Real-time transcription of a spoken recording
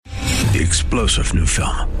the explosive new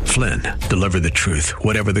film, Flynn, Deliver the Truth,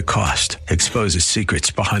 Whatever the Cost, exposes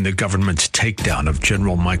secrets behind the government's takedown of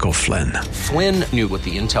General Michael Flynn. Flynn knew what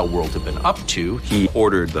the intel world had been up to. He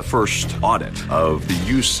ordered the first audit of the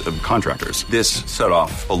use of contractors. This set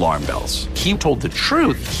off alarm bells. He told the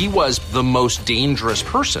truth. He was the most dangerous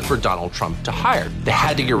person for Donald Trump to hire. They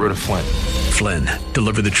had to get rid of Flynn. Flynn,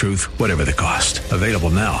 Deliver the Truth, Whatever the Cost. Available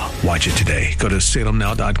now. Watch it today. Go to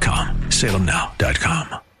salemnow.com.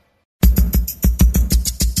 salemnow.com.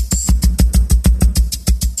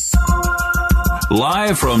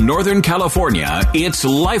 Live from Northern California, it's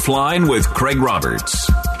Lifeline with Craig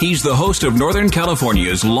Roberts. He's the host of Northern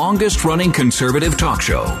California's longest-running conservative talk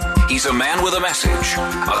show. He's a man with a message,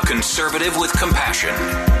 a conservative with compassion.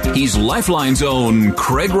 He's Lifeline's own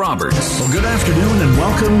Craig Roberts. Well, good afternoon and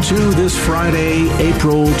welcome to this Friday,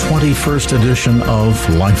 April 21st edition of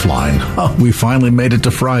Lifeline. Oh, we finally made it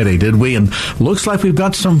to Friday, did we? And looks like we've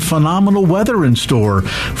got some phenomenal weather in store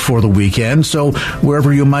for the weekend. So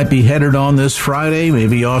wherever you might be headed on this Friday,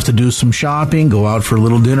 maybe off to do some shopping, go out for a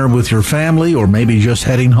little dinner with your family, or maybe just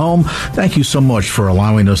heading home. Thank you so much for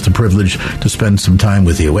allowing us the privilege to spend some time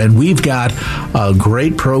with you. And we've got a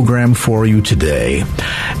great program for you today.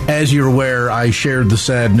 As you're aware, I shared the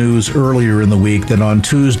sad news earlier in the week that on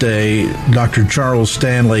Tuesday, Dr. Charles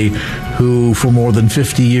Stanley, who for more than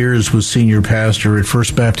 50 years was senior pastor at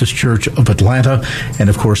First Baptist Church of Atlanta, and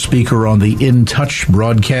of course speaker on the In Touch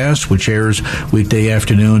broadcast, which airs weekday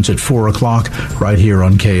afternoons at 4 o'clock right here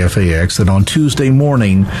on KFAX, that on Tuesday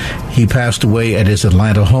morning, he passed away at his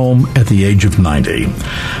Atlanta home at the age of 90.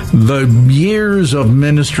 The years of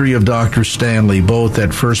ministry of Dr. Stanley, both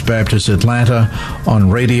at First Baptist Atlanta, on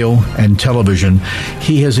radio and television,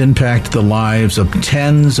 he has impacted the lives of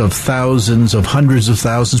tens of thousands, of hundreds of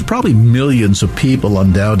thousands, probably millions of people,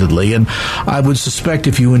 undoubtedly. And I would suspect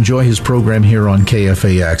if you enjoy his program here on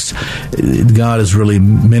KFAX, God has really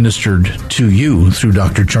ministered to you through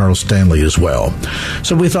Dr. Charles Stanley as well.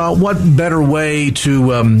 So we thought, what better way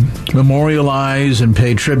to memorialize and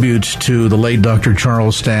pay tribute to the late Dr.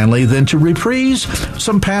 Charles Stanley than to reprise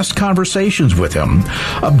some past conversations with him.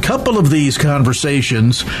 A couple of these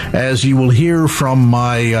conversations, as you will hear from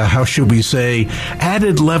my, how should we say,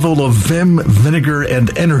 added level of vim, vinegar,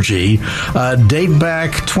 and energy, date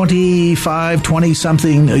back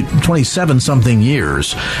 27-something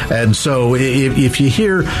years. And so if you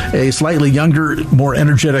hear a slightly younger, more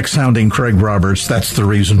energetic sounding Craig Roberts, that's the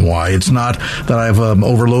reason why. It's not that I've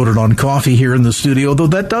overloaded on coffee here in the studio, though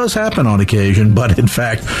that does happen on occasion, but in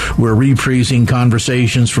fact, we're reprising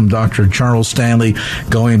conversations from Dr. Charles Stanley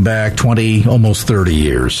going back 20, almost 30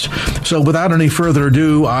 years. So without any further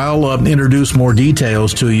ado, I'll introduce more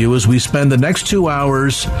details to you as we spend the next 2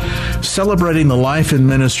 hours celebrating the life and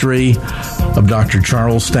ministry of Dr.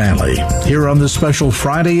 Charles Stanley here on this special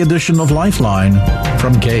Friday edition of Lifeline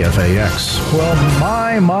from KFAX. Well,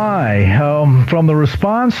 from the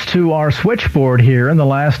response to our switchboard here in the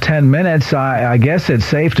last 10 minutes, I guess it's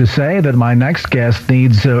safe to say that my next guest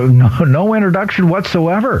needs no introduction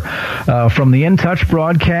whatsoever. From the In Touch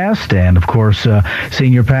broadcast and, of course,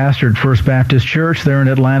 senior pastor at First Baptist Church there in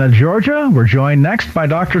Atlanta, Georgia. We're joined next by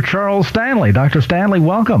Dr. Charles Stanley. Dr. Stanley,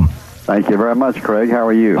 welcome. Thank you very much, Craig. How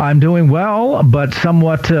are you? I'm doing well, but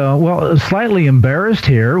somewhat, slightly embarrassed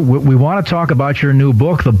here. We want to talk about your new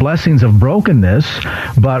book, The Blessings of Brokenness,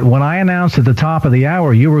 but when I announced at the top of the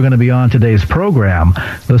hour you were going to be on today's program,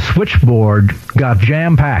 the switchboard got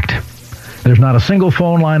jam-packed. There's not a single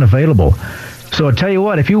phone line available. So I tell you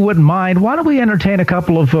what, if you wouldn't mind, why don't we entertain a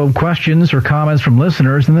couple of questions or comments from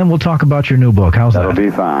listeners, and then we'll talk about your new book. How's that? That'll be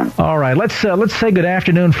fine. All right, let's say good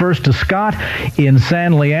afternoon first to Scott in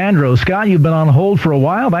San Leandro. Scott, you've been on hold for a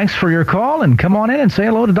while. Thanks for your call, and come on in and say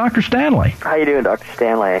hello to Dr. Stanley. How you doing, Dr.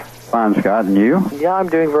 Stanley? Fine, Scott, and you? Yeah, I'm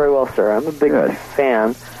doing very well, sir. I'm a big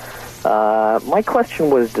fan. My question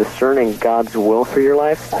was discerning God's will for your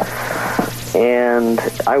life. And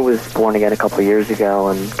I was born again a couple of years ago,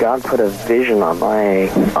 and God put a vision on my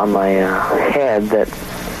head that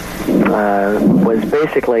was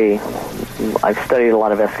basically, I've studied a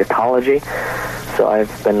lot of eschatology, so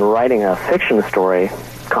I've been writing a fiction story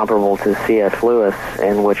comparable to C.S. Lewis,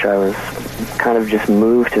 in which I was kind of just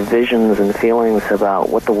moved to visions and feelings about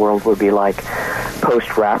what the world would be like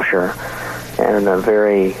post-rapture, and in a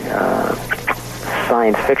very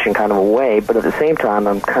science fiction kind of a way, but at the same time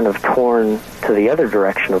I'm kind of torn to the other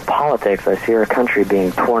direction of politics. I see our country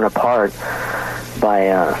being torn apart by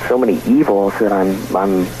so many evils that I'm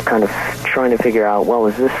kind of trying to figure out, well,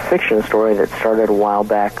 is this fiction story that started a while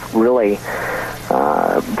back really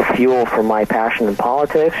fuel for my passion in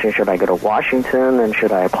politics? And should I go to Washington, and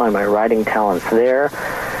should I apply my writing talents there?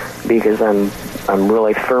 Because I'm I'm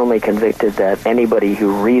really firmly convicted that anybody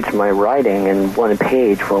who reads my writing in one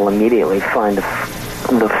page will immediately find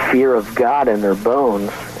the fear of God in their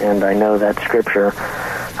bones. And I know that Scripture,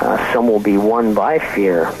 some will be won by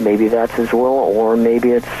fear. Maybe that's His will, or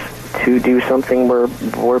maybe it's to do something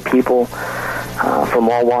where people from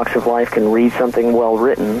all walks of life can read something well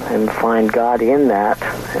written and find God in that.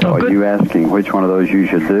 Are you asking which one of those you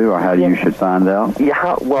should do, or how you should find out?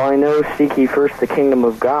 Yeah, well, I know seek ye first the kingdom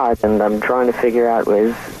of God, and I'm trying to figure out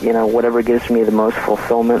whatever gives me the most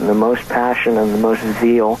fulfillment and the most passion and the most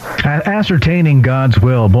zeal. Ascertaining God's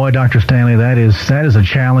will. Boy, Dr. Stanley, that is a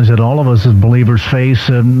challenge that all of us as believers face,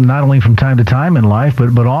 not only from time to time in life,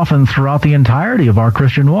 but often throughout the entirety of our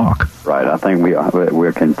Christian walk. Right. I think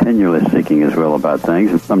we're continually seeking His will about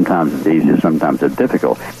things, and sometimes it's easy, sometimes it's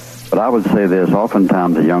difficult. But I would say this,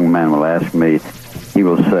 oftentimes a young man will ask me, he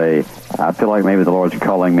will say, I feel like maybe the Lord's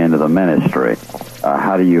calling me into the ministry.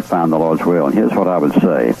 How do you find the Lord's will? And here's what I would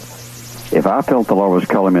say. If I felt the Lord was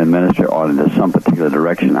calling me in ministry or into some particular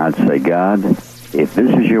direction, I'd say, God, if this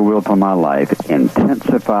is your will for my life,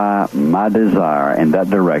 intensify my desire in that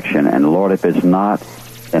direction. And Lord, if it's not,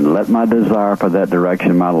 then let my desire for that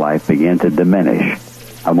direction in my life begin to diminish.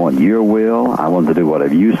 I want your will. I want to do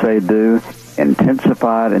whatever you say do.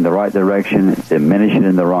 Intensify it in the right direction, diminish it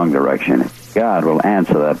in the wrong direction. God will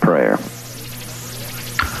answer that prayer.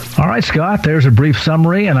 All right, Scott, there's a brief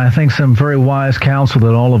summary, and I think some very wise counsel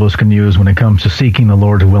that all of us can use when it comes to seeking the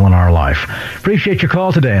Lord's will in our life. Appreciate your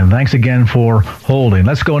call today, and thanks again for holding.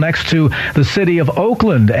 Let's go next to the city of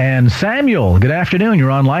Oakland, and Samuel, good afternoon.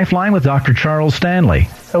 You're on Lifeline with Dr. Charles Stanley.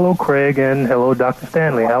 Hello, Craig, and hello, Dr.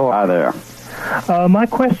 Stanley. How are you? Hi there. My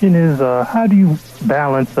question is, how do you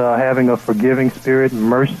balance having a forgiving spirit,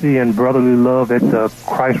 mercy, and brotherly love that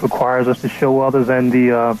Christ requires us to show others, and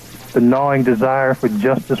the gnawing desire for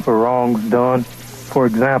justice for wrongs done? For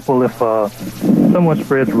example, if someone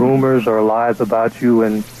spreads rumors or lies about you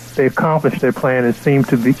and they accomplish their plan and seem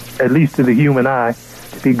to be, at least to the human eye,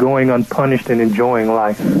 to be going unpunished and enjoying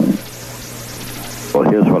life. Well,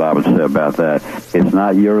 here's what I would say about that. It's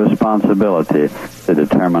not your responsibility to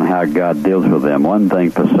determine how God deals with them. One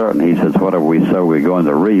thing for certain, He says, whatever we sow, we're going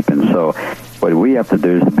to reap. And so what we have to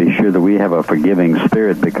do is to be sure that we have a forgiving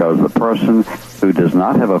spirit, because the person who does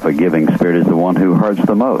not have a forgiving spirit is the one who hurts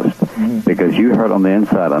the most. Mm-hmm. Because you hurt on the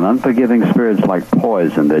inside. An unforgiving spirit is like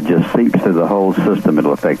poison that just seeps through the whole system.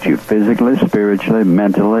 It'll affect you physically, spiritually,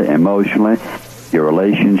 mentally, emotionally, your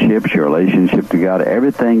relationships, your relationship to God.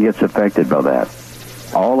 Everything gets affected by that.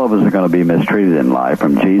 All of us are going to be mistreated in life,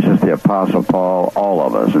 from Jesus, the Apostle Paul, all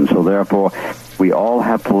of us. And so therefore, we all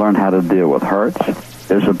have to learn how to deal with hurts,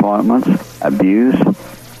 disappointments, abuse.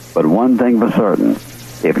 But one thing for certain,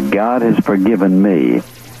 if God has forgiven me,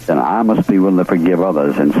 then I must be willing to forgive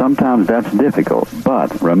others. And sometimes that's difficult.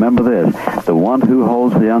 But remember this, the one who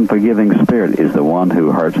holds the unforgiving spirit is the one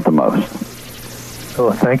who hurts the most.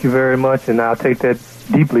 Well, thank you very much, and I'll take that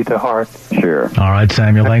deeply to heart. Sure. All right,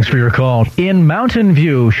 Samuel, thanks for your call. In Mountain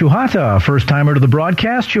View, Shuhata, first-timer to the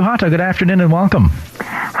broadcast. Shuhata, good afternoon and welcome.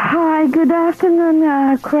 Hi, good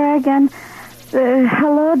afternoon, Craig, and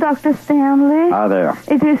hello, Dr. Stanley. Hi there.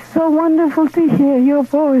 It is so wonderful to hear your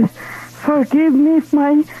voice. Forgive me if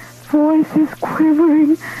my voice is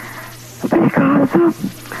quivering,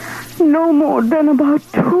 because no more than about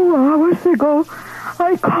 2 hours ago,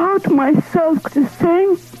 I caught myself to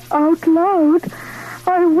saying out loud,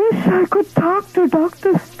 I wish I could talk to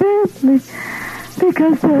Dr. Stanley,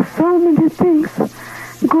 because there are so many things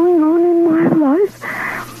going on in my life.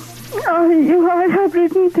 I have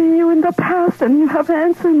written to you in the past, and you have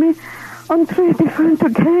answered me on 3 different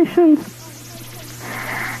occasions.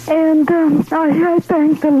 And I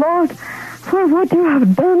thank the Lord for what you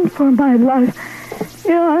have done for my life.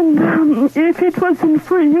 Yeah, and if it wasn't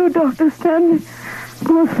for you, Dr. Stanley,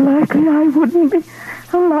 most likely I wouldn't be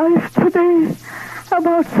alive today.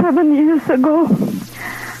 About 7 years ago,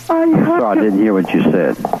 I didn't hear what you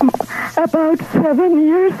said. About 7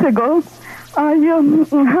 years ago, I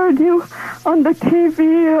heard you on the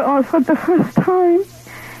TV for the first time.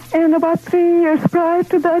 And about 3 years prior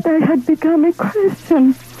to that, I had become a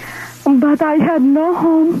Christian. But I had no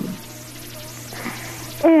home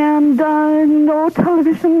and no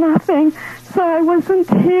television, nothing. So I wasn't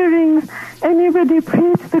hearing anybody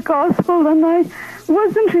preach the gospel, and I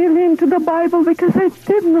wasn't really into the Bible because I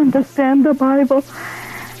didn't understand the Bible.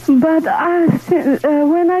 But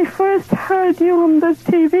when I first heard you on the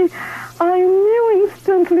TV, I knew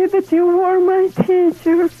instantly that you were my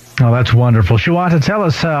teacher. Oh, that's wonderful. Shuhata, tell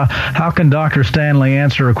us, how can Dr. Stanley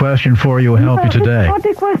answer a question for you and help you today? It's not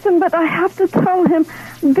a question, but I have to tell him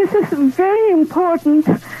this is very important.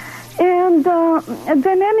 And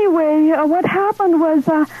then anyway, what happened was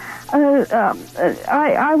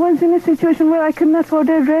I was in a situation where I could not afford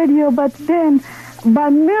a radio, but then by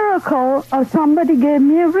miracle, somebody gave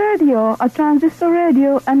me a radio, a transistor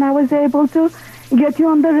radio, and I was able to get you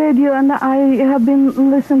on the radio, and I have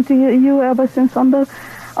been listening to you ever since on the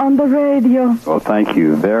radio. Well, thank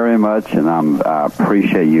you very much, and I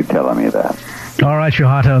appreciate you telling me that. All right,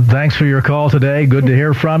 Shahata, thanks for your call today. Good to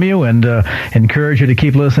hear from you, and encourage you to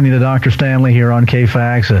keep listening to Dr. Stanley here on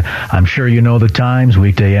KFAX. I'm sure you know the times,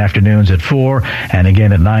 weekday afternoons at 4, and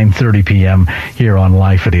again at 9:30 p.m. here on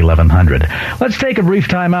Life at 1100. Let's take a brief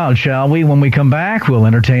time out, shall we? When we come back, we'll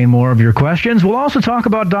entertain more of your questions. We'll also talk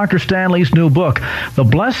about Dr. Stanley's new book, The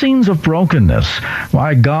Blessings of Brokenness,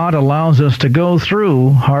 Why God Allows Us to Go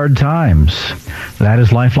Through Hard Times. That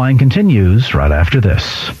is Lifeline continues right after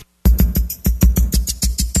this.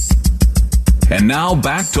 And now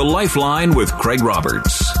back to Lifeline with Craig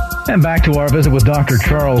Roberts. And back to our visit with Dr.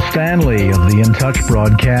 Charles Stanley of the In Touch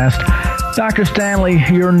broadcast. Dr. Stanley,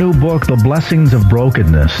 your new book, The Blessings of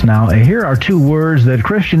Brokenness. Now, here are two words that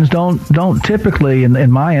Christians don't typically,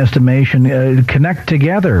 in my estimation, connect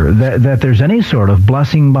together, that there's any sort of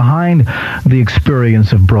blessing behind the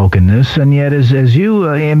experience of brokenness. And yet, as you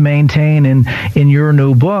maintain in your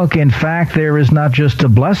new book, in fact, there is not just a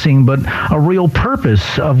blessing, but a real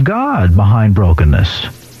purpose of God behind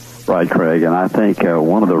brokenness. Right, Craig, and I think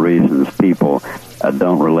one of the reasons people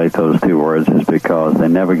don't relate those two words is because they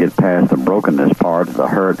never get past the brokenness part, the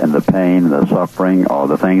hurt and the pain, the suffering, or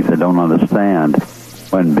the things they don't understand.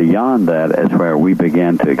 When beyond that is where we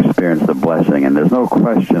begin to experience the blessing. And there's no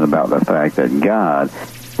question about the fact that God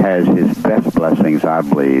has his best blessings, I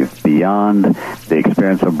believe, beyond the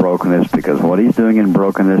experience of brokenness, because what he's doing in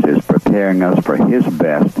brokenness is preparing us for his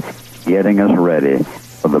best, getting us ready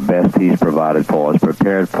for the best he's provided for us,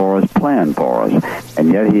 prepared for us, planned for us.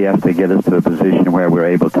 And yet he has to get us to a position where we're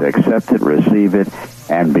able to accept it, receive it,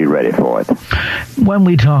 and be ready for it. When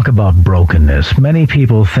we talk about brokenness, many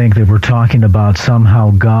people think that we're talking about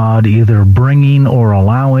somehow God either bringing or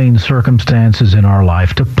allowing circumstances in our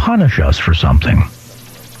life to punish us for something.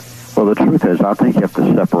 Well, the truth is, I think you have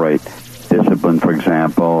to separate discipline, for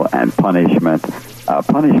example, and punishment.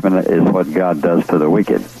 Punishment is what God does to the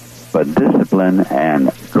wicked. But discipline and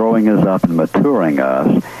growing us up and maturing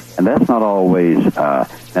us, and that's not always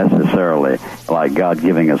necessarily like God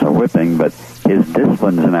giving us a whipping, but his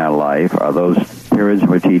disciplines in our life are those periods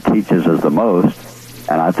which he teaches us the most.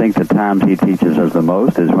 And I think the times he teaches us the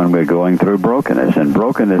most is when we're going through brokenness. And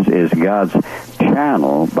brokenness is God's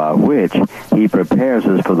channel by which he prepares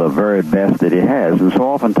us for the very best that he has. And so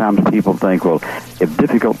oftentimes people think, well, if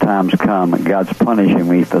difficult times come, God's punishing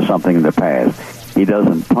me for something in the past. He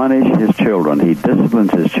doesn't punish his children. He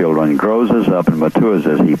disciplines his children, grows us up, and matures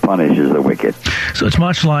us. He punishes the wicked. So it's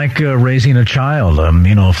much like raising a child.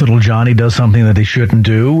 If little Johnny does something that he shouldn't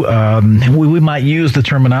do, we might use the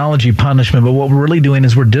terminology punishment, but what we're really doing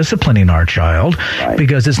is we're disciplining our child, right,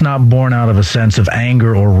 because it's not born out of a sense of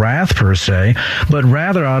anger or wrath per se, but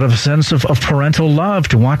rather out of a sense of parental love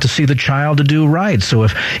to want to see the child to do right. So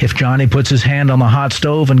if Johnny puts his hand on the hot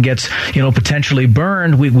stove and gets, potentially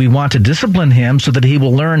burned, we want to discipline him so that he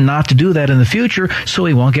will learn not to do that in the future so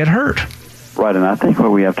he won't get hurt. Right, and I think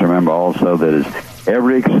what we have to remember also that is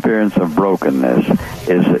every experience of brokenness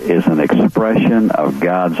is an expression of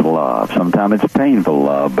God's love. Sometimes it's painful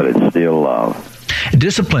love, but it's still love.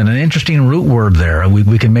 Discipline, an interesting root word there.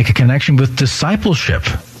 We can make a connection with discipleship.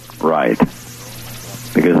 Right,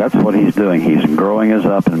 because that's what he's doing. He's growing us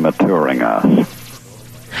up and maturing us.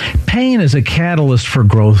 Pain is a catalyst for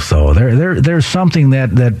growth, though. There's something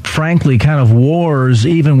that frankly kind of wars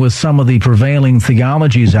even with some of the prevailing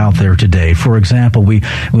theologies out there today. For example, we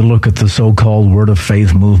look at the so-called Word of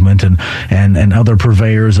Faith movement and other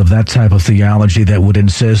purveyors of that type of theology that would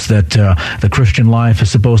insist that the Christian life is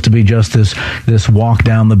supposed to be just this walk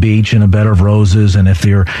down the beach in a bed of roses, and if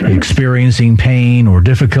you're experiencing pain or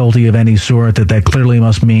difficulty of any sort, that clearly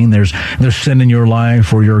must mean there's sin in your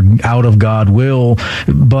life or you're out of God's will.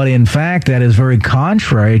 But in fact, that is very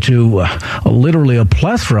contrary to literally a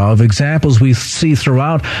plethora of examples we see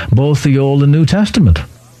throughout both the Old and New Testament.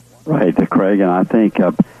 Right, Craig, and I think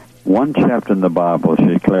one chapter in the Bible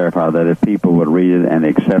should clarify that if people would read it and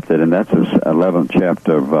accept it, and that's the 11th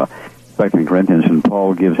chapter of 2 Corinthians, and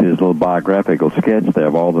Paul gives his little biographical sketch there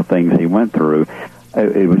of all the things he went through.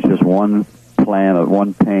 It was just one plan of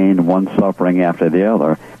one pain, one suffering after the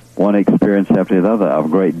other, one experience after the other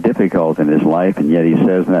of great difficulty in his life, and yet he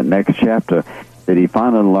says in that next chapter that he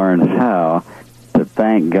finally learns how to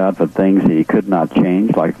thank God for things that he could not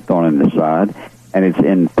change, like the thorn in his side. And it's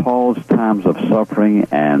in Paul's times of suffering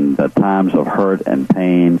and the times of hurt and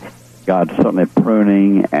pain God's certainly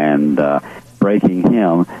pruning and breaking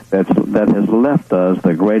him that has left us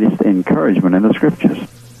the greatest encouragement in the Scriptures.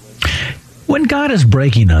 When God is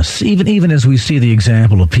breaking us, even as we see the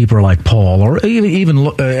example of people like Paul, or even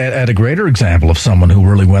look at a greater example of someone who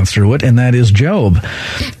really went through it, and that is Job,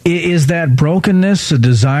 is that brokenness a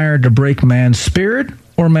desire to break man's spirit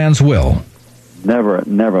or man's will?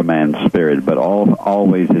 Never man's spirit, but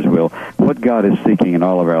always his will. What God is seeking in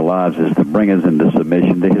all of our lives is to bring us into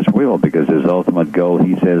submission to his will, because his ultimate goal,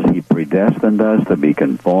 he says, he predestined us to be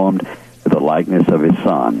conformed to the likeness of his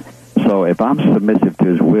Son. So if I'm submissive to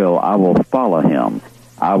his will, I will follow him.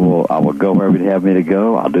 I will go wherever he'd have me to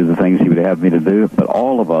go. I'll do the things he would have me to do. But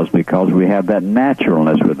all of us, because we have that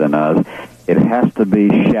naturalness within us, it has to be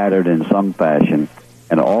shattered in some fashion.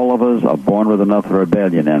 And all of us are born with enough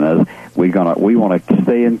rebellion in us. We want to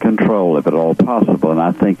stay in control if at all possible. And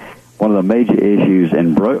I think one of the major issues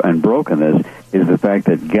in brokenness is the fact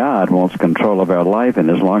that God wants control of our life. And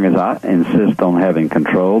as long as I insist on having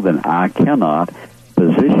control, then I cannot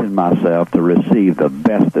position myself to receive the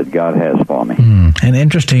best that God has for me. An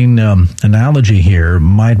interesting analogy here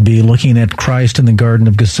might be looking at Christ in the Garden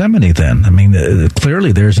of Gethsemane then. I mean,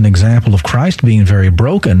 clearly there's an example of Christ being very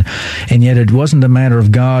broken, and yet it wasn't a matter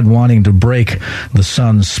of God wanting to break the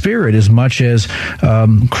Son's spirit as much as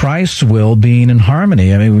Christ's will being in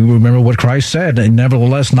harmony. I mean, we remember what Christ said,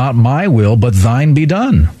 nevertheless, not my will, but thine be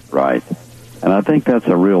done. Right. And I think that's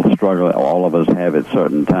a real struggle all of us have at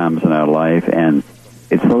certain times in our life, and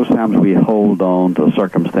it's those times we hold on to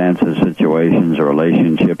circumstances, situations, or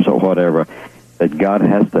relationships, or whatever, that God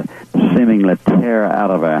has to seemingly tear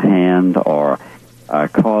out of our hand or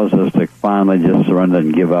cause us to finally just surrender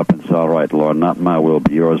and give up and say, all right, Lord, not my will,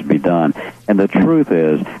 but yours be done. And the truth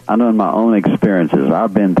is, I know in my own experiences,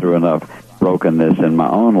 I've been through enough brokenness in my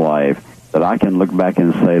own life that I can look back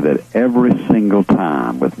and say that every single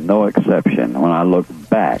time, with no exception, when I look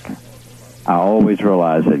back, I always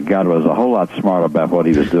realized that God was a whole lot smarter about what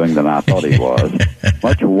he was doing than I thought he was.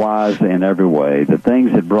 Much wiser in every way. The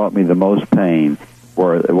things that brought me the most pain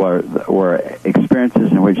were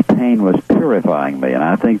experiences in which pain was purifying me. And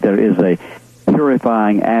I think there is a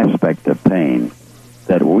purifying aspect of pain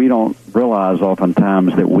that we don't realize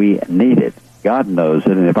oftentimes that we need it. God knows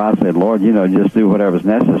it. And if I said, Lord, just do whatever's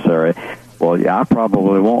necessary, well, I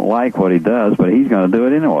probably won't like what he does, but he's going to do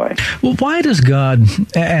it anyway. Well, why does God,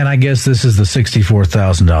 and I guess this is the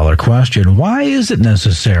 $64,000 question, why is it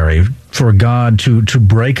necessary for God to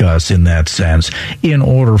break us in that sense in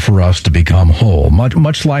order for us to become whole?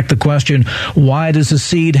 Much like the question, why does a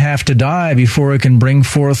seed have to die before it can bring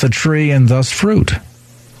forth a tree and thus fruit?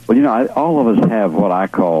 Well, all of us have what I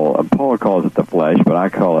call, Paul calls it the flesh, but I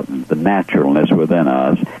call it the naturalness within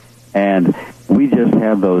us. And we just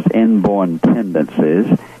have those inborn tendencies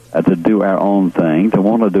to do our own thing, to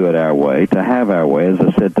want to do it our way, to have our way, as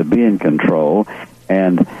I said, to be in control.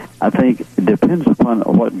 And I think it depends upon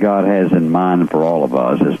what God has in mind for all of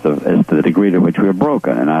us as to the degree to which we're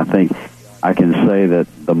broken. And I think I can say that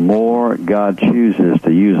the more God chooses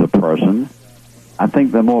to use a person, I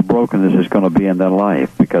think the more brokenness is going to be in their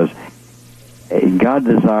life, because God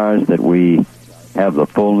desires that we have the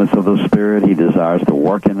fullness of the Spirit. He desires to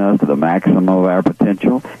work in us to the maximum of our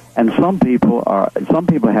potential. And some people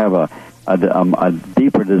have a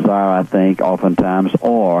deeper desire, I think, oftentimes,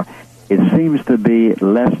 or it seems to be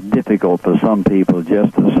less difficult for some people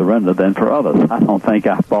just to surrender than for others. I don't think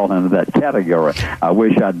I fall into that category. I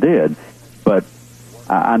wish I did. But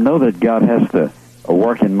I know that God has to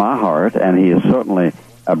work in my heart, and he has certainly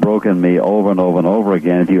broken me over and over and over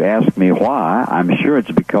again. If you ask me why, I'm sure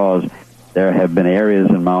it's because there have been areas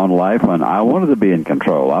in my own life when I wanted to be in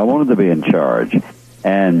control. I wanted to be in charge.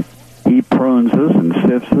 And he prunes us and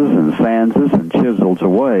sifts us and sands us and chisels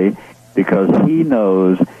away, because he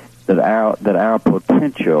knows that our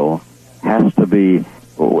potential has to be,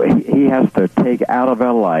 he has to take out of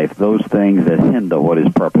our life those things that hinder what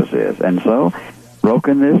his purpose is. And so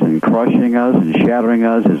brokenness and crushing us and shattering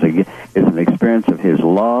us is an experience of his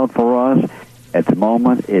love for us. At the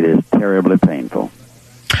moment, it is terribly painful.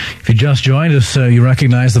 If you just joined us, you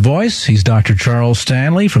recognize the voice. He's Dr. Charles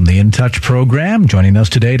Stanley from the In Touch program, joining us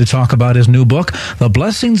today to talk about his new book, The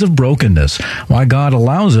Blessings of Brokenness, Why God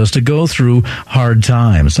Allows Us to Go Through Hard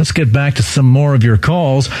Times. Let's get back to some more of your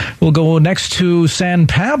calls. We'll go next to San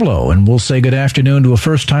Pablo, and we'll say good afternoon to a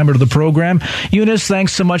first-timer to the program. Eunice,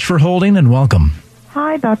 thanks so much for holding, and welcome.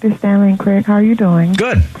 Hi, Dr. Stanley and Craig. How are you doing?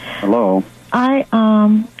 Good. Hello. I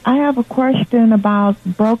have a question about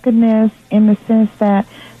brokenness, in the sense that,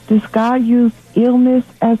 does God use illness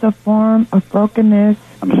as a form of brokenness?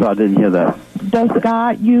 I'm sorry, I didn't hear that. Does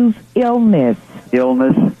God use illness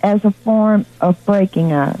as a form of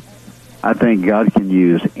breaking us? I think God can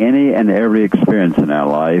use any and every experience in our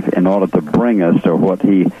life in order to bring us to what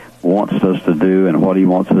He wants us to do and what He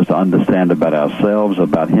wants us to understand about ourselves,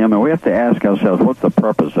 about Him. And we have to ask ourselves, what's the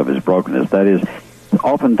purpose of His brokenness? That is,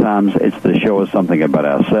 oftentimes it's to show us something about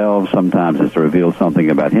ourselves. Sometimes it's to reveal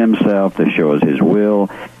something about Himself, to show us His will,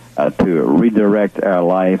 to redirect our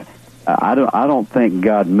life. I don't think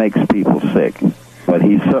God makes people sick, but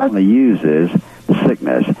He certainly uses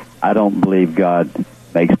sickness. I don't believe God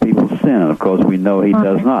makes people sin, and of course we know He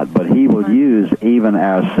does not, but He will use even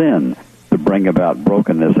our sin to bring about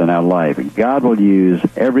brokenness in our life. God will use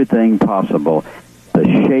everything possible to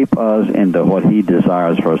shape us into what He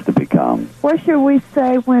desires for us to become. What should we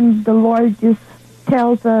say when the Lord just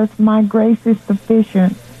tells us, my grace is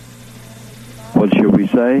sufficient? What should we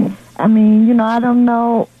say? I mean, I don't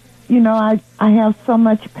know, I have so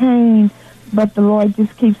much pain, but the Lord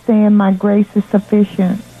just keeps saying, my grace is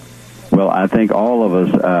sufficient. Well, I think all of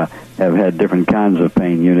us have had different kinds of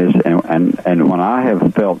pain, Eunice, and when I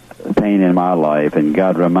have felt pain in my life and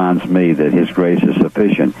God reminds me that His grace is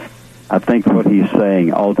sufficient, I think what He's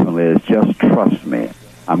saying ultimately is just trust me.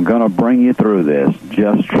 I'm going to bring you through this.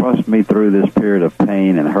 Just trust me through this period of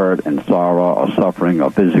pain and hurt and sorrow or suffering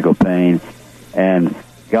or physical pain. And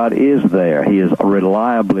God is there. He is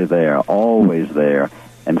reliably there, always there.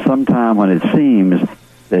 And sometime when it seems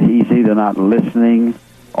that He's either not listening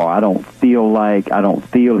or I don't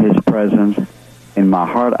feel His presence, in my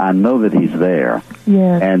heart I know that He's there.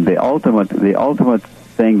 Yes. And the ultimate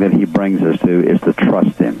thing that He brings us to is to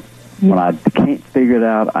trust Him. Yes. When I can't figure it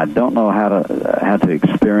out, I don't know how to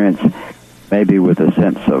experience, maybe with a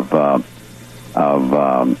sense of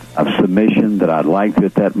submission that I'd like to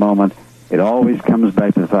at that moment. It always comes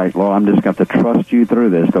back to the fact, Lord, I'm just going to trust you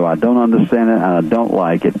through this, though I don't understand it and I don't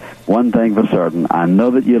like it. One thing for certain, I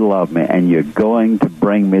know that you love me and you're going to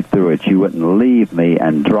bring me through it. You wouldn't leave me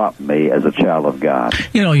and drop me as a child of God.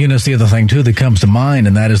 Eunice, the other thing, too, that comes to mind,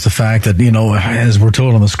 and that is the fact that, as we're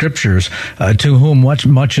told in the Scriptures, to whom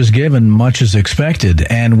much is given, much is expected.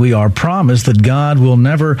 And we are promised that God will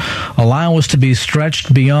never allow us to be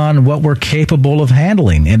stretched beyond what we're capable of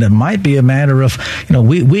handling. And it might be a matter of,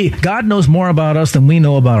 God knows more about us than we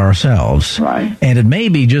know about ourselves. Right. And it may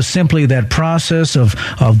be just simply that process of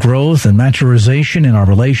growth and maturization in our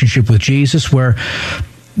relationship with Jesus where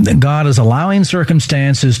God is allowing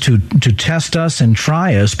circumstances to test us and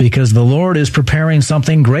try us because the Lord is preparing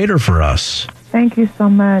something greater for us. Thank you so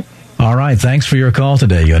much. All right. Thanks for your call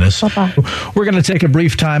today, Eunice. Bye-bye. We're going to take a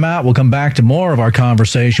brief time out. We'll come back to more of our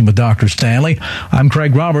conversation with Dr. Stanley. I'm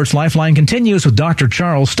Craig Roberts. Lifeline continues with Dr.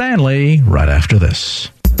 Charles Stanley right after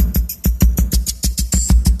this.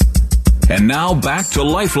 And now back to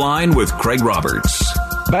Lifeline with Craig Roberts.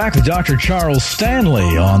 Back with Dr. Charles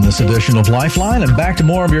Stanley on this edition of Lifeline, and back to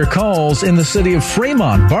more of your calls in the city of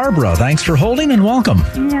Fremont. Barbara, thanks for holding and welcome.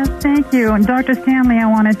 Yes, thank you. And Dr. Stanley, I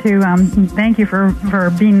wanted to thank you for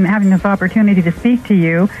having this opportunity to speak to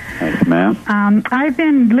you. Thanks, ma'am. I've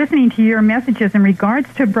been listening to your messages in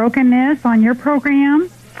regards to brokenness on your program,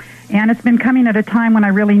 and it's been coming at a time when I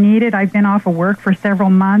really need it. I've been off of work for several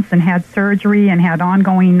months and had surgery and had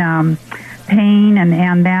ongoing pain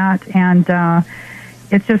and that, and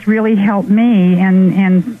it's just really helped me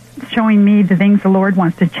in showing me the things the Lord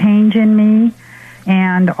wants to change in me,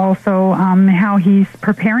 and also how He's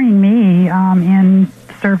preparing me in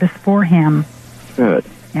service for Him. Good.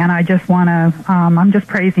 And I just want to, I'm just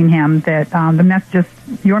praising Him that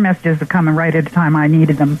your messages are coming right at the time I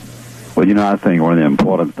needed them. Well, I think one of the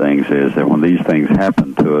important things is that when these things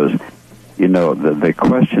happen to us, the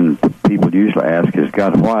question people usually ask is,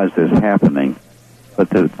 God, why is this happening? But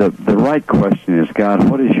the right question is, God,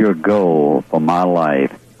 what is your goal for my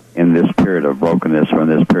life in this period of brokenness or in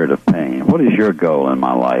this period of pain? What is your goal in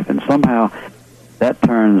my life? And somehow that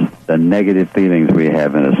turns the negative feelings we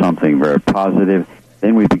have into something very positive.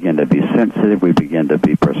 Then we begin to be sensitive. We begin to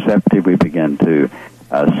be perceptive. We begin to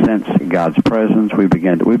sense God's presence. We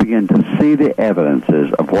begin to see the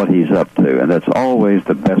evidences of what He's up to, and that's always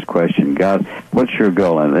the best question. God, what's your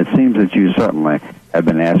goal? And it seems that you certainly have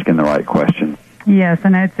been asking the right question. Yes,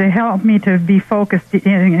 and it's helped me to be focused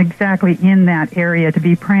exactly in that area, to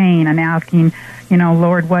be praying and asking,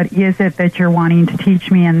 Lord, what is it that you're wanting to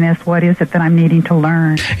teach me in this? What is it that I'm needing to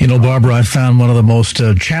learn? Barbara, I found one of the most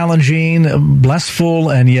challenging,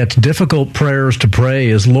 blissful, and yet difficult prayers to pray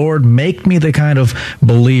is, Lord, make me the kind of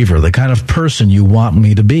believer, the kind of person you want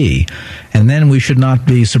me to be. And then we should not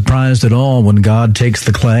be surprised at all when God takes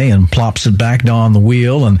the clay and plops it back on the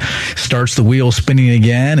wheel and starts the wheel spinning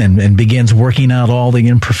again and begins working out all the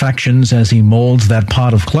imperfections as He molds that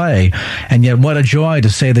pot of clay. And yet what a joy to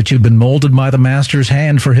say that you've been molded by the Master's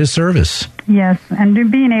hand for His service. Yes,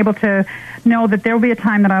 and being able to know that there will be a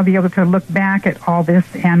time that I'll be able to look back at all this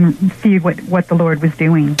and see what the Lord was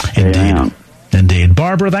doing. Indeed. Indeed.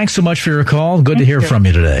 Barbara, thanks so much for your call. Good to hear from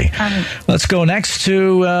you today. Let's go next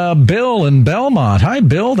to Bill in Belmont. Hi,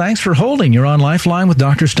 Bill. Thanks for holding. You're on Lifeline with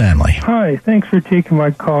Dr. Stanley. Hi. Thanks for taking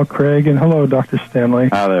my call, Craig. And hello, Dr. Stanley.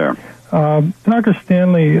 Hi there. Dr.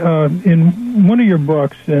 Stanley, in one of your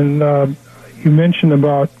books, and you mentioned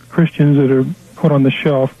about Christians that are put on the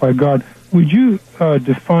shelf by God. Would you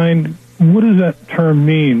define what does that term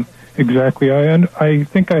mean exactly? I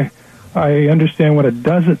think I understand what it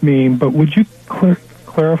doesn't mean, but would you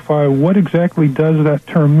clarify what exactly does that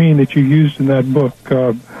term mean that you used in that book,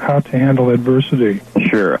 How to Handle Adversity?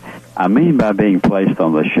 Sure. I mean by being placed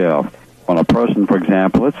on the shelf, when a person, for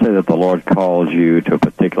example, let's say that the Lord calls you to a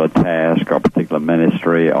particular task or a particular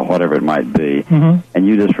ministry or whatever it might be, and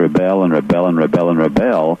you just rebel and rebel and rebel and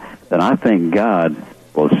rebel, then I think God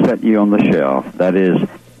will set you on the shelf. That is,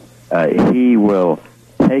 He will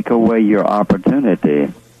take away your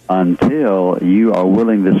opportunity until you are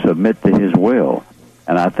willing to submit to His will.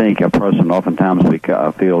 And I think a person oftentimes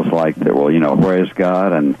feels like, where is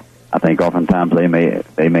God? And I think oftentimes they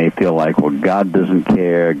may feel like, well, God doesn't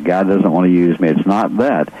care, God doesn't want to use me. It's not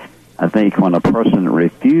that. I think when a person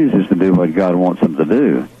refuses to do what God wants them to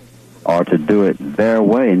do, or to do it their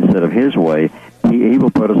way instead of His way, He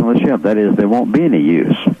will put us on the shelf. That is, there won't be any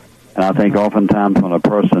use. And I think oftentimes when a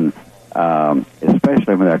person,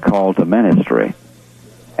 especially when they're called to ministry,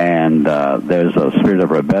 and there's a spirit of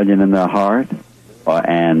rebellion in their heart,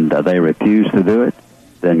 and they refuse to do it,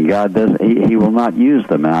 then God He will not use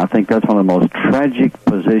them. And I think that's one of the most tragic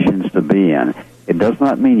positions to be in. It does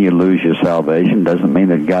not mean you lose your salvation. It doesn't mean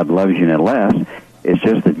that God loves you any less. It's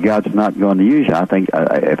just that God's not going to use you. I think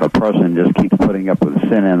if a person just keeps putting up with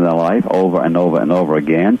sin in their life over and over and over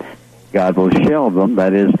again, God will shelve them.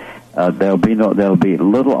 That is, there'll be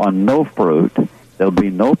little or no fruit. There'll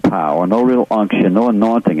be no power, no real unction, no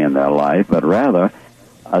anointing in their life, but rather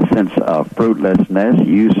a sense of fruitlessness,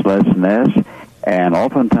 uselessness, and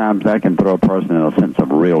oftentimes that can throw a person in a sense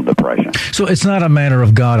of real depression. So it's not a matter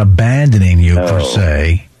of God abandoning you per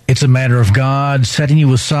se. It's a matter of God setting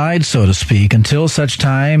you aside, so to speak, until such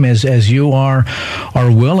time as you are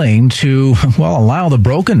willing to, allow the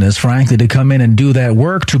brokenness, frankly, to come in and do that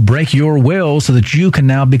work to break your will so that you can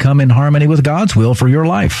now become in harmony with God's will for your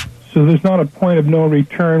life. So there's not a point of no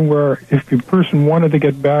return where if a person wanted to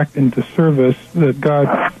get back into service, that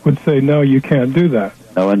God would say, no, you can't do that.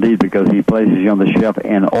 No, indeed, because He places you on the shelf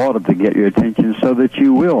in order to get your attention so that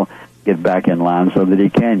you will get back in line so that He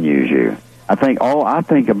can use you. I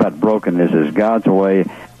think about brokenness as God's way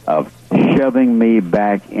of shoving me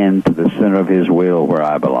back into the center of His will where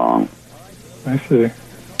I belong. I see.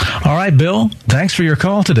 All right, Bill, thanks for your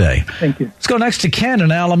call today. Thank you. Let's go next to Ken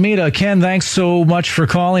in Alameda. Ken, thanks so much for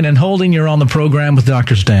calling and holding. You're on the program with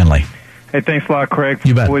Dr. Stanley. Hey, thanks a lot, Craig.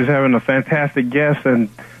 You bet. Always having a fantastic guest. And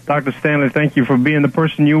Dr. Stanley, thank you for being the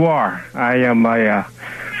person you are. I am a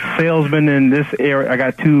salesman in this area. I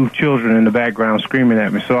got 2 children in the background screaming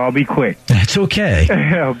at me, so I'll be quick. It's okay.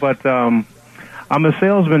 Yeah, but I'm a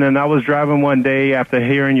salesman, and I was driving one day after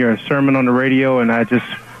hearing your sermon on the radio, and I just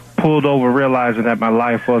pulled over realizing that my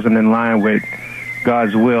life wasn't in line with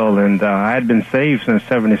God's will. And I had been saved since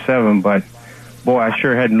 77, but, boy, I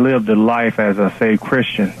sure hadn't lived a life as a saved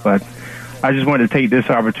Christian. But I just wanted to take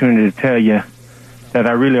this opportunity to tell you that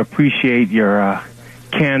I really appreciate your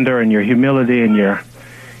candor and your humility and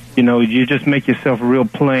you just make yourself real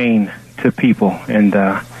plain to people. And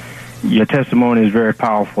your testimony is very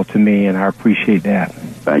powerful to me, and I appreciate that.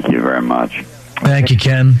 Thank you very much. Thank you,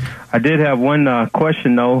 Ken. I did have one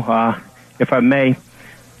question, though, if I may.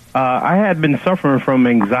 I had been suffering from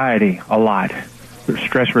anxiety a lot,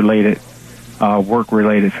 stress-related,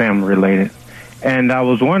 work-related, family-related. And I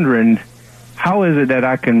was wondering, how is it that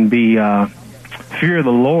I can be fear the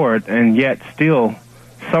Lord and yet still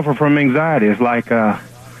suffer from anxiety? It's like,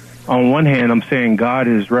 on one hand, I'm saying God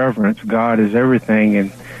is reverence, God is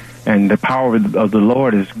everything, and the power of the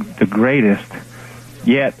Lord is the greatest.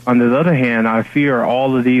 Yet, on the other hand, I fear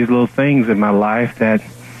all of these little things in my life that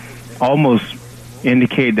almost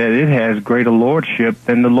indicate that it has greater lordship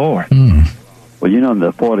than the Lord. Well, in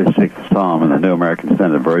the 46th Psalm in the New American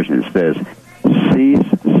Standard Version, it says,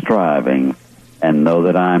 cease striving and know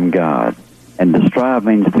that I am God. And to strive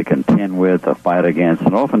means to contend with, to fight against.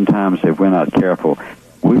 And oftentimes, if we're not careful,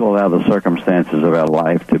 we will allow the circumstances of our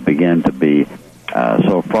life to begin to be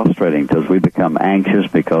so frustrating because we become anxious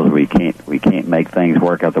because we can't make things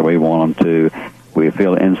work out the way we want them to. We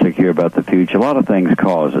feel insecure about the future. A lot of things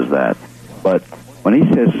causes that. But when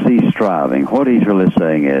he says cease striving, what he's really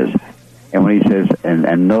saying is And when he says,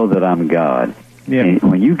 and know that I'm God, and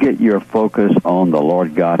when you get your focus on the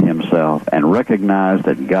Lord God himself and recognize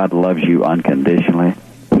that God loves you unconditionally,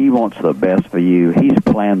 he wants the best for you, he's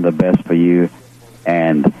planned the best for you,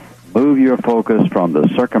 and move your focus from the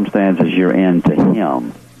circumstances you're in to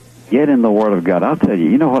him. Get in the Word of God. I'll tell you,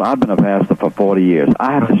 you know what? I've been a pastor for 40 years.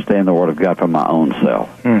 I have to stay in the Word of God for my own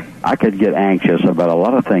self. I could get anxious about a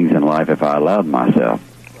lot of things in life if I allowed myself.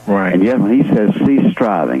 Right. And yet when he says cease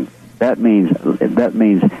striving, that means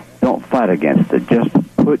don't fight against it. Just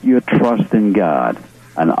put your trust in God.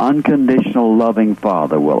 An unconditional loving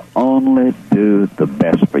Father will only do the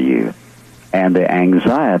best for you. And the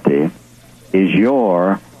anxiety is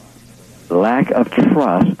your lack of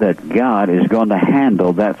trust that God is going to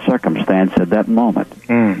handle that circumstance at that moment.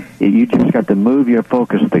 You just got to move your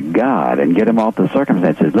focus to God and get him off the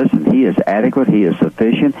circumstances. Listen, he is adequate. He is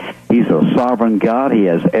sufficient. He's a sovereign God. He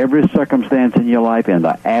has every circumstance in your life in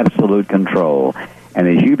the absolute control. And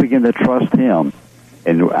as you begin to trust him,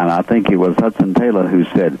 and I think it was Hudson Taylor who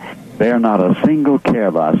said, bear not a single care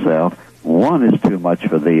thyself. One is too much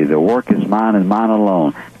for thee. The work is mine and mine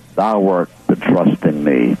alone. Thou work to trust in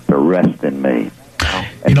me, to rest in me.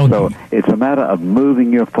 And so it's a matter of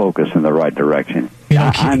moving your focus in the right direction.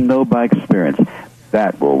 I know by experience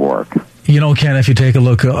that will work. You know, Ken, if you take a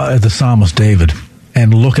look at the psalmist David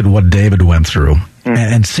and look at what David went through,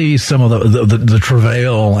 and see some of the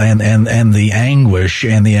travail and the anguish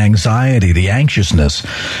and the anxiety, the anxiousness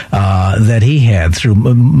that he had through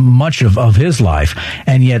much of his life,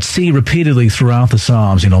 and yet see repeatedly throughout the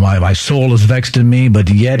Psalms, you know, my soul is vexed in me, but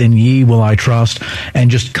yet in ye will I trust,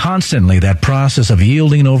 and just constantly that process of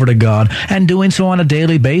yielding over to God and doing so on a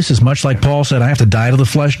daily basis, much like Paul said, I have to die to the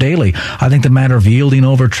flesh daily. I think the matter of yielding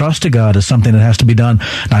over trust to God is something that has to be done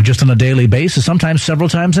not just on a daily basis, sometimes several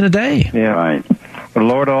times in a day. Yeah, right. The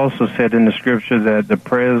Lord also said in the scripture that the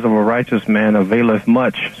prayers of a righteous man availeth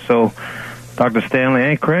much. So, Dr. Stanley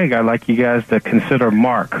and Craig, I'd like you guys to consider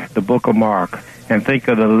Mark, the book of Mark, and think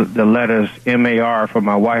of the letters M-A-R for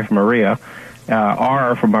my wife Maria,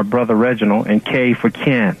 R for my brother Reginald, and K for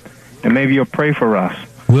Ken. And maybe you'll pray for us.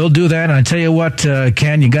 We'll do that. And I tell you what,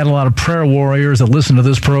 Ken, you got a lot of prayer warriors that listen to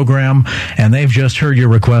this program, and they've just heard your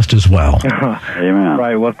request as well. Amen.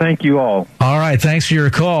 Right. Well, thank you all. All right. Thanks for your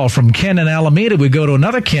call. From Ken in Alameda, we go to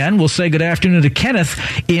another Ken. We'll say good afternoon to Kenneth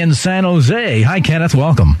in San Jose. Hi, Kenneth.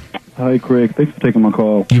 Welcome. Hi, Craig. Thanks for taking my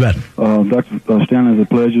call. You bet. Dr. Stanley, it's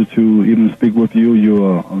a pleasure to even speak with you.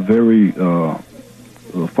 You're a very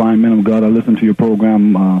fine man of God. I listen to your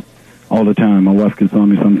program all the time. My wife gets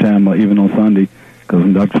on me sometime, even on Sunday. Because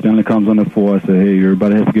when Dr. Stanley comes on at 4, I say, hey,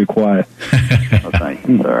 everybody has to get quiet. Thank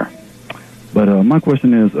you, sir. But my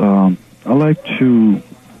question is, I'd like to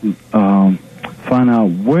find out,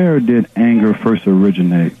 where did anger first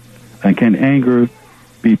originate? And can anger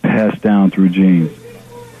be passed down through genes?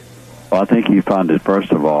 Well, I think you find it,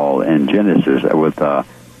 first of all, in Genesis with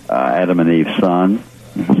Adam and Eve's sons.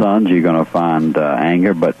 You're going to find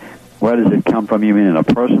anger, but where does it come from? You mean in a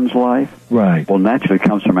person's life? Right. Well, naturally it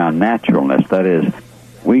comes from our naturalness. That is,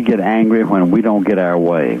 we get angry when we don't get our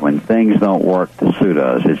way, when things don't work to suit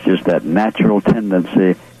us. It's just that natural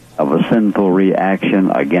tendency of a sinful reaction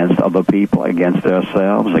against other people, against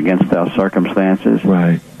ourselves, against our circumstances.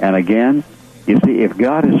 Right. And again, you see, if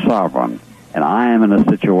God is sovereign and I am in a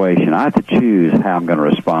situation, I have to choose how I'm going to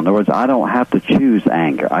respond. In other words, I don't have to choose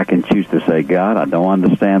anger. I can choose to say, God, I don't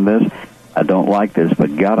understand this. I don't like this,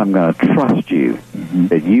 but God, I'm going to trust you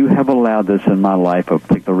that you have allowed this in my life for a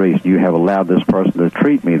particular reason. You have allowed this person to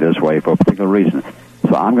treat me this way for a particular reason.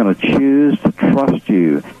 So I'm going to choose to trust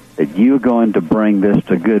you that you're going to bring this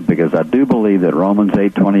to good, because I do believe that Romans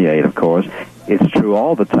 8:28, of course, it's true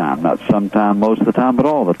all the time, not sometime, most of the time, but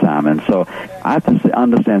all the time. And so I have to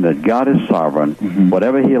understand that God is sovereign.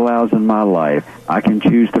 Whatever he allows in my life, I can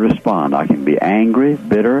choose to respond. I can be angry,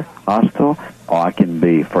 bitter, hostile, or I can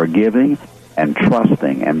be forgiving and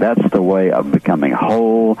trusting. And that's the way of becoming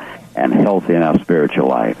whole and healthy in our spiritual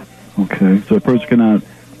life. Okay. So a person cannot,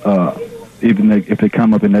 even if they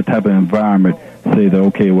come up in that type of environment, say that,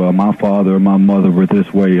 okay, well, my father or my mother were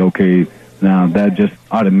this way, okay, now that just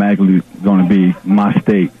automatically going to be my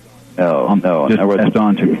state. No. Just passed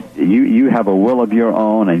on to me. You have a will of your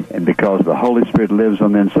own, and because the Holy Spirit lives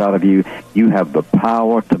on the inside of you, you have the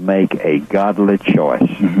power to make a godly choice.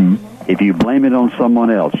 If you blame it on someone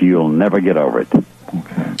else, you'll never get over it.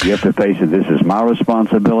 Okay. You have to face it. This is my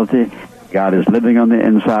responsibility. God is living on the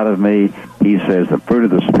inside of me. He says the fruit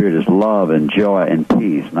of the Spirit is love and joy and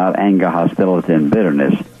peace, not anger, hostility, and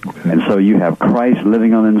bitterness. Okay. And so you have Christ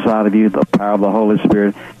living on the inside of you, the power of the Holy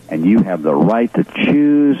Spirit, and you have the right to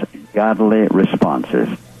choose godly responses.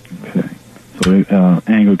 Okay. So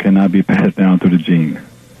anger cannot be passed down through the gene.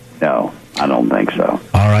 No, I don't think so.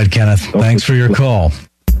 All right, Kenneth. Thanks for your call.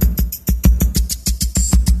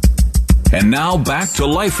 And now back to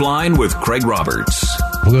Lifeline with Craig Roberts.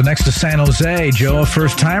 We'll go next to San Jose. Joe, a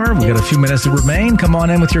first-timer. We've got a few minutes that remain. Come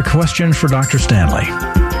on in with your question for Dr. Stanley.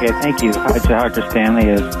 Okay, thank you. Hi, Dr. Stanley.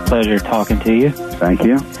 It's a pleasure talking to you. Thank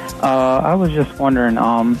you. I was just wondering,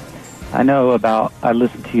 I know I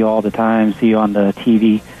listen to you all the time, see you on the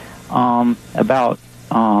TV, about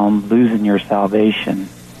losing your salvation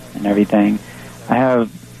and everything. I have,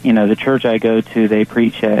 the church I go to, they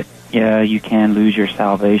preach that, you can lose your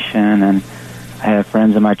salvation, and I have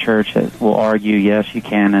friends in my church that will argue, yes, you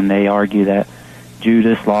can, and they argue that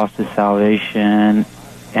Judas lost his salvation,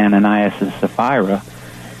 Ananias and Sapphira,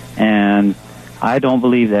 and I don't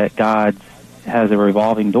believe that God has a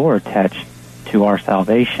revolving door attached to our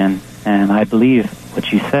salvation, and I believe what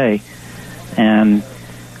you say, and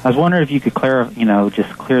I was wondering if you could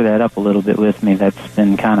just clear that up a little bit with me. That's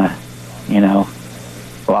been kind of,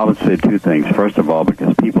 Well, I would say two things. First of all,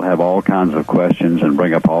 because people have all kinds of questions and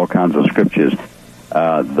bring up all kinds of scriptures,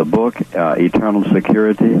 the book, Eternal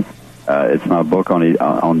Security, it's my book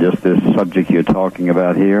on just this subject you're talking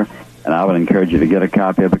about here, and I would encourage you to get a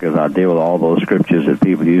copy of it because I deal with all those scriptures that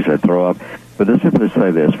people usually throw up. But to simply say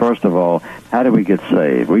this, first of all, how do we get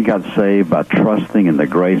saved? We got saved by trusting in the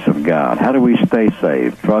grace of God. How do we stay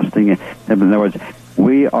saved? Trusting in other words,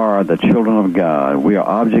 we are the children of God. We are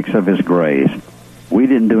objects of His grace. We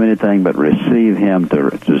didn't do anything but receive Him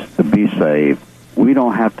to be saved. We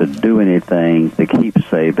don't have to do anything to keep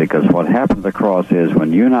saved, because what happened at the cross is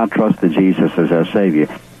when you and I trusted Jesus as our Savior,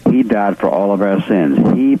 He died for all of our sins.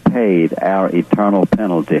 He paid our eternal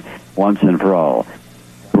penalty once and for all.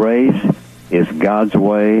 Grace is God's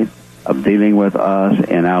way of dealing with us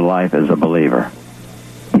in our life as a believer.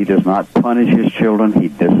 He does not punish His children. He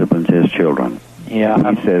disciplines His children.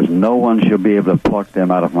 Yeah. He says, no one shall be able to pluck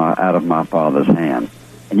them out of my Father's hand.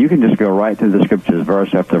 And you can just go right through the scriptures,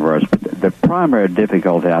 verse after verse. But the primary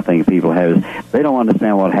difficulty I think people have is they don't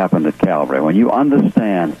understand what happened at Calvary. When you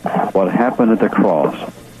understand what happened at the cross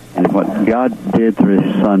and what God did through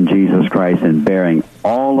His Son, Jesus Christ, in bearing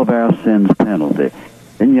all of our sins' penalty,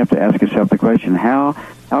 then you have to ask yourself the question, how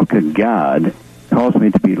could God cause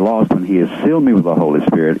me to be lost when He has sealed me with the Holy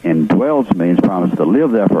Spirit, indwells me, and promised to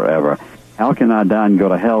live there forever? How can I die and go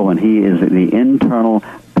to hell when He is the internal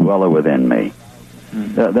dweller within me?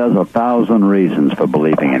 There's 1,000 reasons for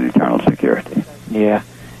believing in eternal security. Yeah.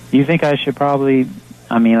 Do you think I should probably,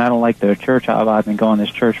 I don't like the church. I've been going to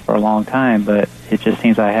this church for a long time, but it just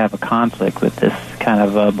seems I have a conflict with this kind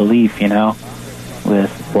of belief, Well,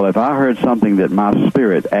 if I heard something that my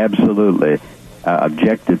spirit absolutely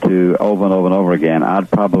objected to over and over and over again, I'd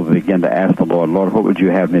probably begin to ask the Lord, what would you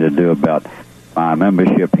have me to do about my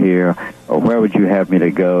membership here, or where would you have me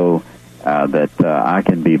to go that I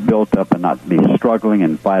can be built up and not be struggling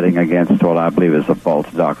and fighting against what I believe is a false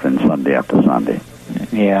doctrine Sunday after Sunday.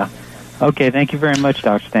 Yeah. Okay, thank you very much,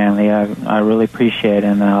 Dr. Stanley. I really appreciate it,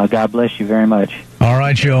 and God bless you very much. All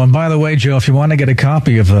right, Joe. And by the way, Joe, if you want to get a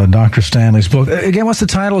copy of Dr. Stanley's book, again, what's the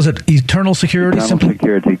title? Is it Eternal Security? Eternal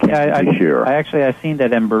Security, can't be sure. I seen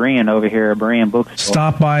that in Berean over here, Berean Bookstore.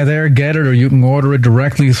 Stop by there, get it, or you can order it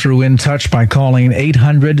directly through In Touch by calling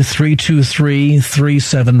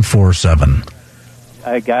 800-323-3747.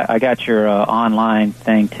 I got your online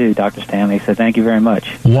thing too, Dr. Stanley, so thank you very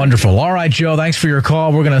much. Wonderful. All right, Joe, thanks for your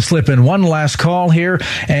call. We're going to slip in one last call here,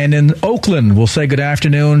 and in Oakland, we'll say good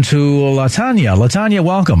afternoon to LaTanya. LaTanya,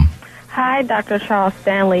 welcome. Hi, Dr. Charles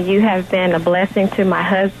Stanley. You have been a blessing to my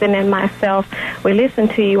husband and myself. We listen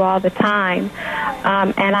to you all the time,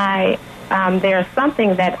 and there's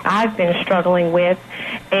something that I've been struggling with,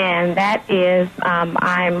 and that is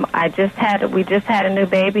we just had a new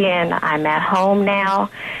baby, and I'm at home now,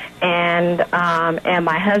 and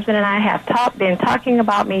my husband and I have been talking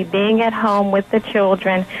about me being at home with the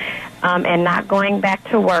children and not going back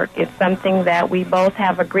to work. It's something that we both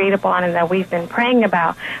have agreed upon and that we've been praying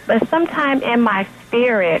about. But sometime in my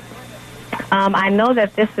spirit, I know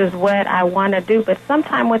that this is what I want to do, but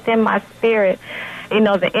sometime within my spirit,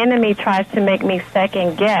 the enemy tries to make me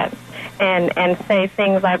second guess and say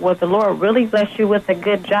things like, well, the Lord really bless you with a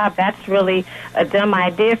good job. That's really a dumb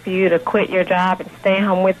idea for you to quit your job and stay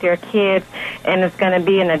home with your kids, and it's going to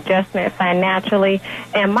be an adjustment financially.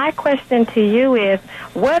 And my question to you is,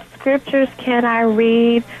 what scriptures can I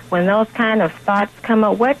read when those kind of thoughts come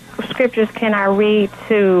up? What scriptures can I read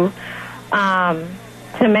to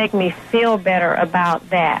make me feel better about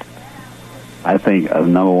that? I think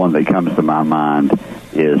number one that comes to my mind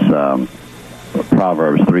is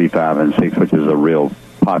Proverbs 3, 5, and 6, which is a real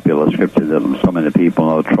popular scripture that so many people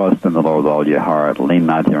know. Trust in the Lord with all your heart. Lean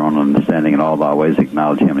not to your own understanding. In all thy ways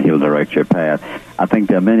acknowledge him, and he'll direct your path. I think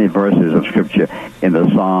there are many verses of scripture in the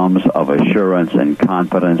Psalms of assurance and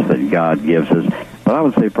confidence that God gives us. But I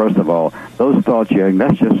would say, first of all, those thoughts you're having,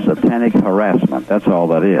 that's just satanic harassment. That's all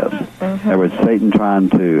that is. Mm-hmm. There was Satan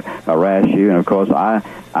trying to harass you. And, of course,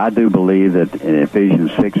 I do believe that in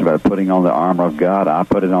Ephesians 6 about putting on the armor of God, I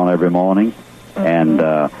put it on every morning. Mm-hmm. And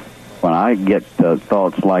when I get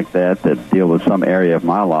thoughts like that deal with some area of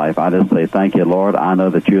my life, I just say, thank you, Lord. I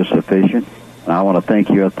know that you're sufficient. And I want to think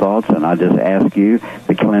your thoughts, and I just ask you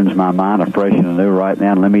to cleanse my mind afresh and anew right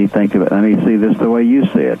now, and let me think of it. Let me see this the way you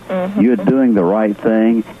see it. Mm-hmm. You're doing the right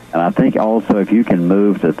thing, and I think also if you can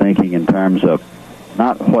move to thinking in terms of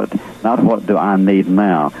not what do I need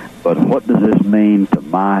now, but what does this mean to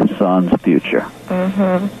my son's future?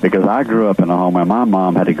 Mm-hmm. Because I grew up in a home where my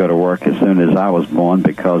mom had to go to work as soon as I was born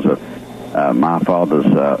because of my father's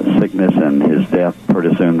sickness and his death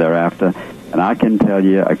pretty soon thereafter. And I can tell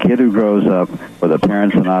you, a kid who grows up where the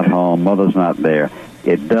parents are not home, mother's not there,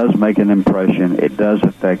 it does make an impression. It does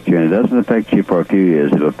affect you. And it doesn't affect you for a few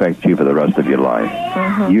years. It'll affect you for the rest of your life.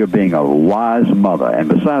 Mm-hmm. You're being a wise mother. And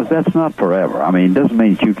besides, that's not forever. I mean, it doesn't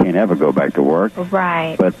mean that you can't ever go back to work.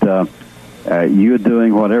 Right. But you're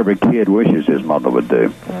doing what every kid wishes his mother would do.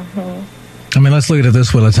 Mm-hmm. I mean, let's look at it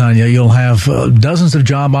this way, LaTanya. You'll have dozens of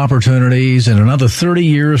job opportunities and another 30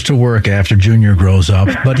 years to work after Junior grows up.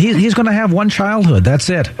 But he's going to have one childhood. That's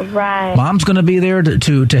it. Right. Mom's going to be there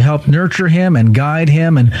to help nurture him and guide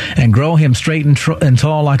him and grow him straight and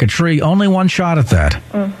tall like a tree. Only one shot at that.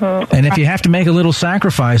 Mm-hmm. And if you have to make a little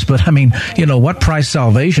sacrifice, but I mean, what price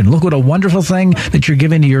salvation? Look what a wonderful thing that you're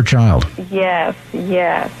giving to your child. Yes,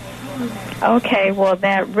 yes. Okay, well,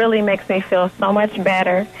 that really makes me feel so much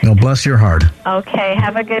better. Oh, bless your heart. Okay,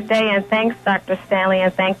 have a good day, and thanks, Dr. Stanley,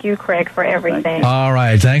 and thank you, Craig, for everything. All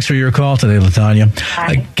right, thanks for your call today, LaTanya.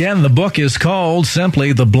 Bye. Again, the book is called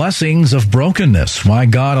simply The Blessings of Brokenness, Why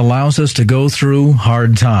God Allows Us to Go Through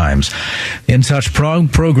Hard Times. In Touch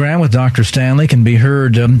program with Dr. Stanley can be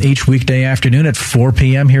heard each weekday afternoon at 4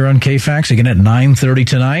 p.m. here on KFAX, again at 9:30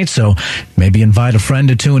 tonight, so maybe invite a friend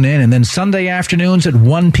to tune in, and then Sunday afternoons at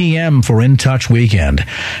 1 p.m. for In Touch Weekend.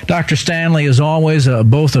 Dr. Stanley, is always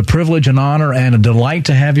both a privilege and honor and a delight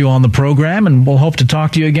to have you on the program, and we'll hope to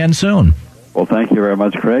talk to you again soon. Well, thank you very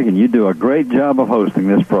much, Craig, and you do a great job of hosting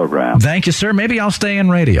this program. Thank you, sir. Maybe I'll stay in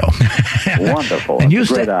radio. Wonderful. And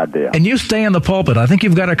That's a great idea. And you stay in the pulpit. I think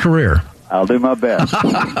you've got a career. I'll do my best.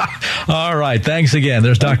 All right. Thanks again.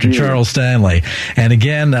 There's Dr. Charles Stanley. And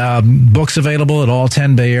again, books available at all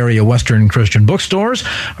 10 Bay Area Western Christian bookstores,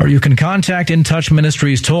 or you can contact In Touch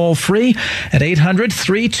Ministries toll free at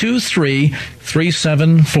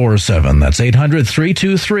 800-323-3747. That's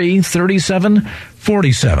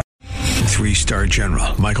 800-323-3747. 3-star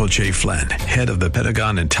General Michael J. Flynn, head of the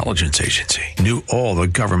Pentagon Intelligence Agency, knew all the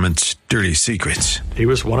government's dirty secrets. He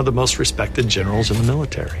was one of the most respected generals in the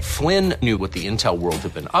military. Flynn knew what the intel world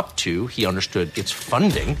had been up to. He understood its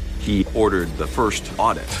funding. He ordered the first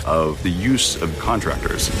audit of the use of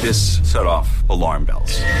contractors. This set off alarm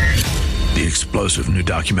bells. The explosive new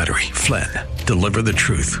documentary, Flynn, Deliver the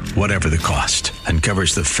Truth, Whatever the Cost,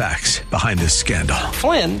 uncovers the facts behind this scandal.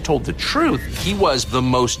 Flynn told the truth. He was the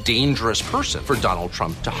most dangerous person for Donald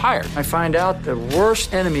Trump to hire. I find out the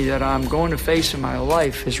worst enemy that I'm going to face in my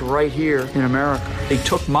life is right here in America. They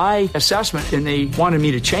took my assessment and they wanted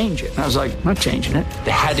me to change it. And I was like, I'm not changing it.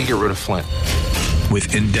 They had to get rid of Flynn.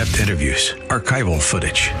 With in-depth interviews, archival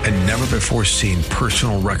footage, and never-before-seen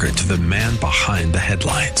personal records of the man behind the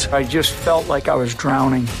headlines. I just felt like I was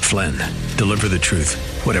drowning. Flynn, Deliver the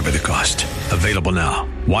Truth, Whatever the Cost. Available now.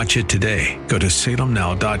 Watch it today. Go to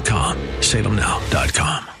salemnow.com.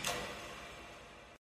 salemnow.com.